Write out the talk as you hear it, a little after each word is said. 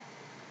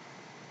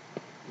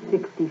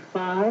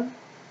65,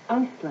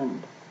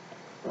 Iceland.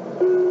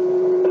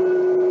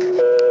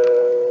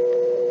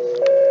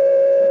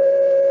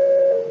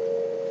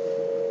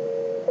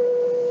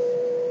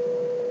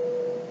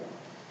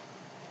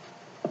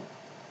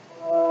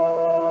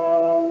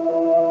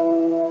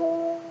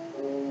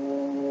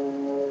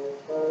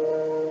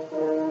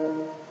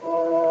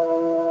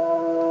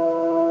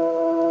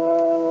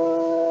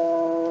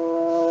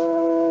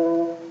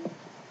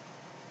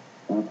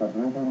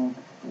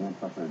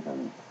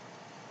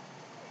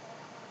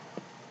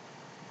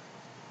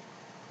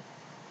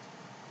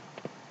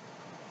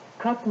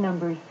 Cup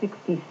number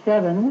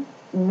 67,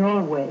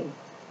 Norway.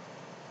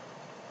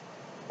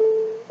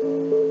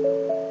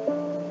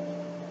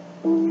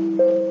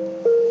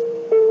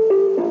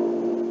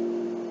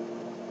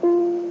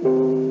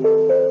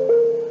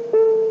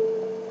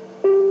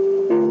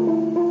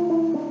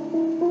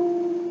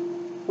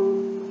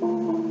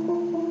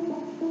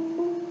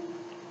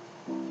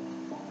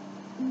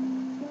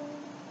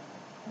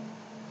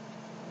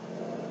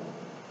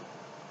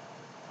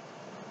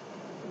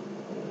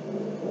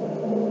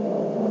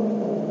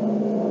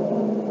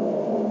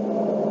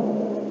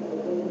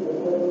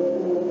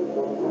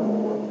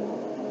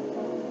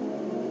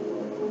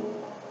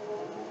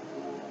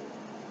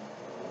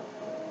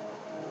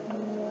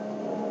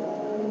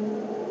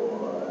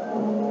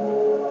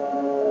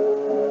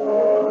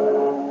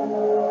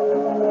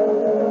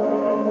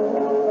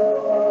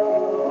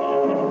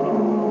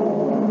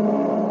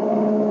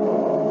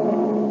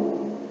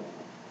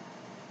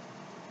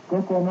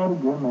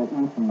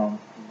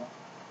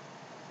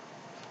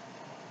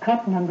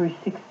 Cup number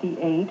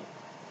 68,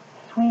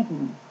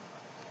 Sweden.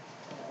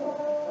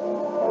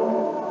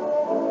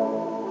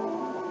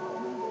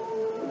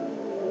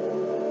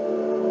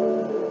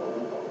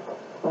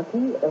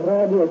 Aquí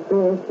Radio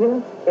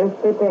Circa,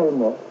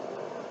 Estocolmo.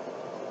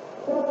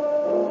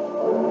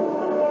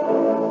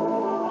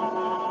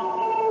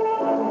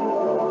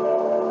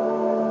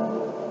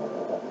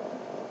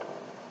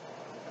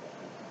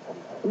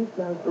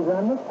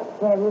 Islandsprogrammet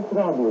Sveriges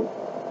Radio.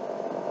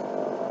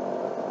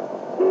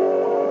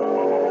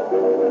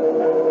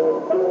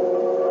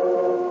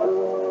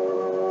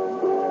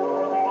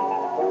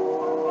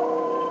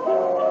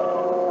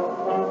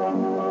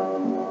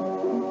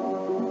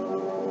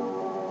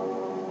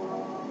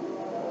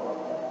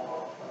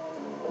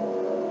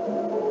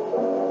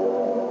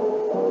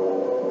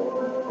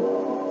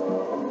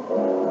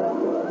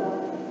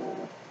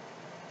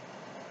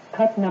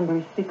 Cup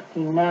number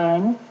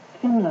 69,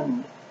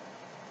 Finland.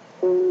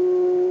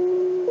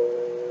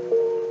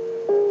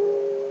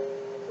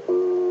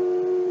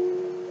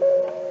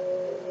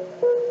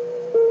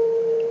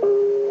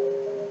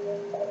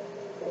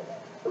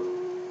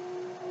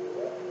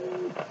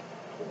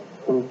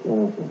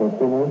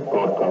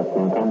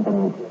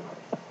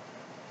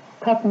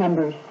 Cup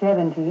number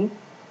 70,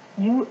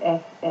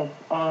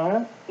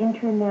 USSR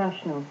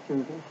International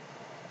Service.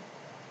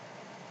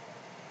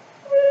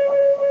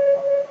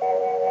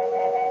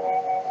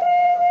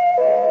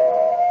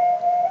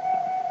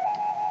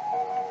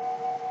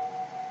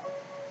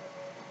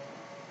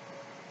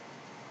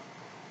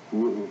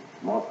 Hier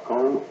ist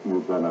Moskau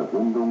mit seiner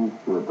Sendung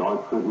für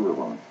deutsche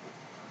Hörer.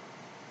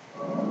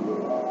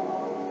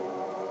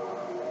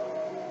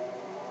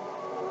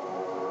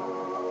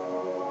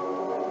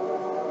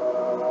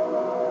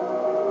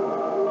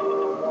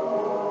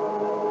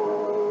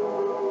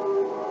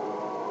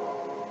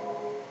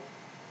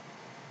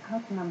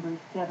 Cup number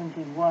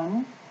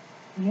 71,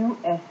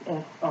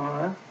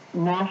 USSR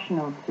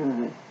National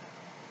Service.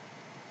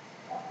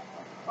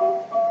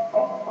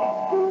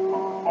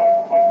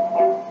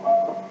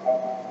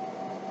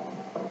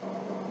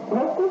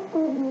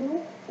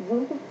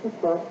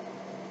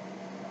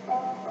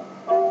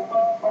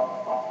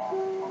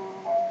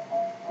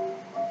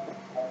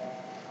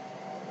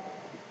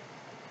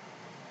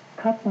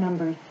 Cup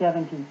number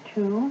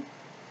 72,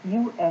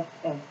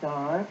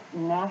 USSR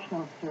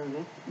National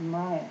Service,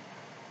 Maya.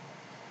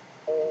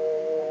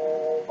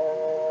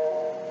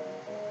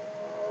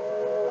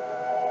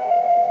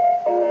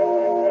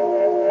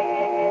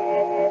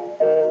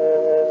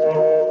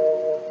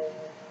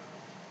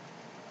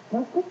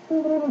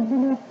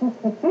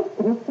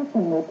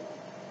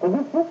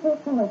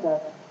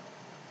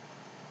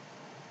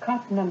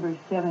 Cup number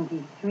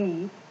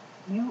 73,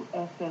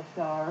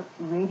 USSR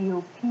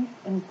Radio Peace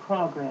and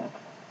Progress.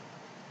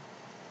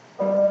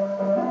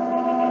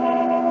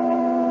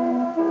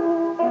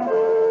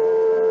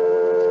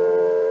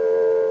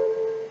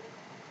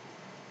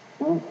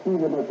 Ici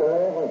le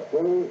moteur,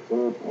 c'est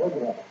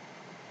progrès.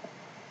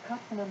 Cup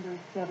number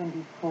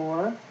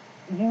 74,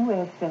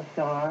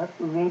 USSR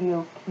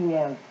Radio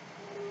Kiev.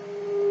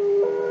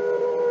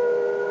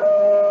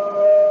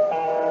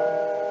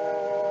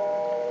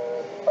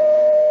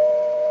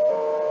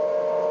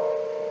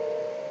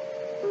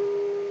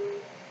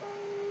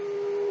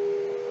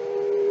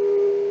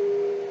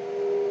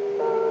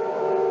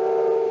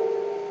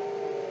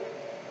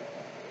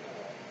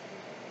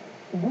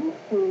 This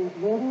is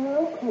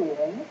Radio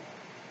Kiev.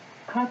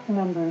 Cup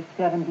number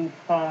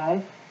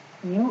 75,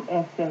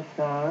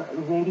 USSR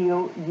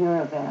Radio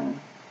Yerevan.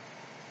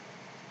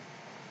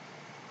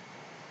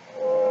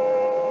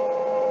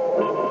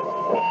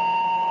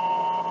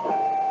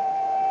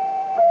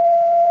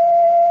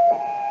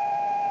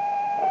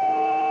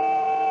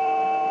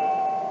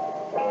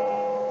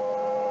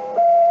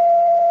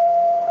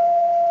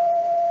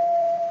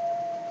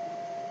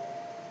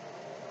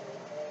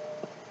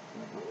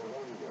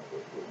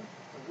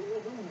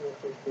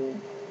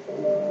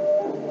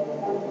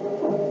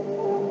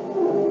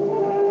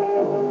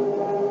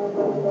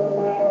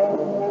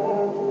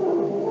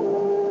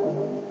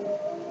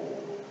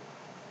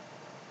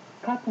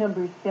 Cut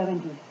number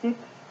 76,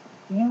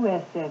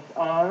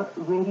 USSR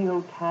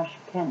Radio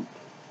Tashkent.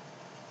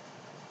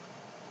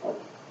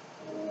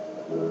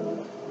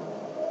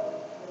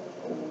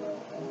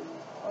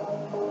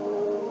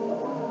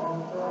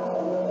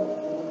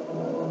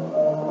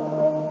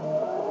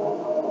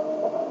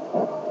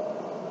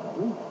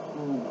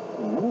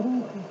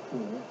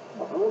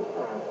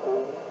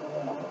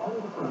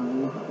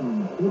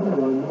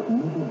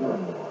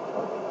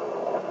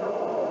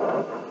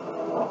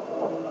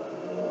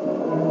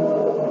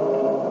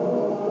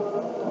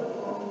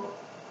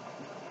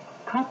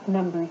 Cut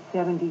number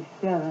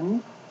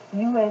 77,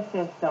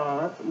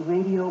 USSR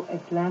Radio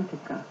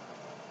Atlantica.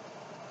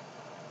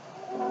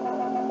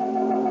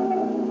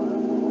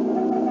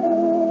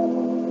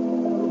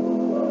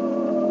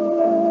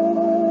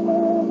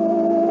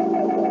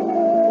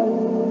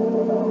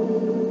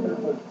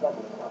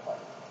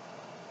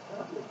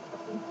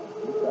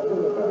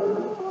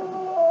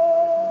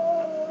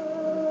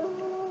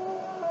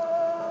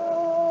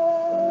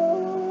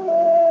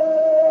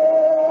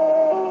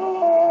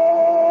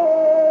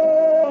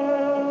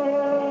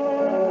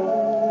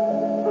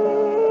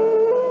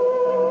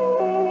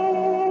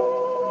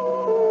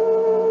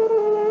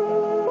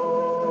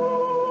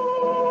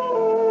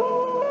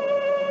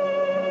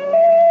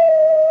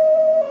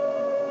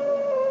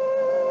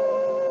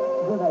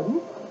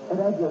 Говорит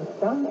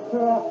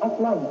радиостанция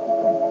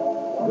 «Атлантика».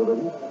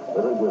 Говорит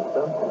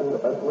радиостанция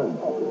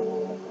Атлантика.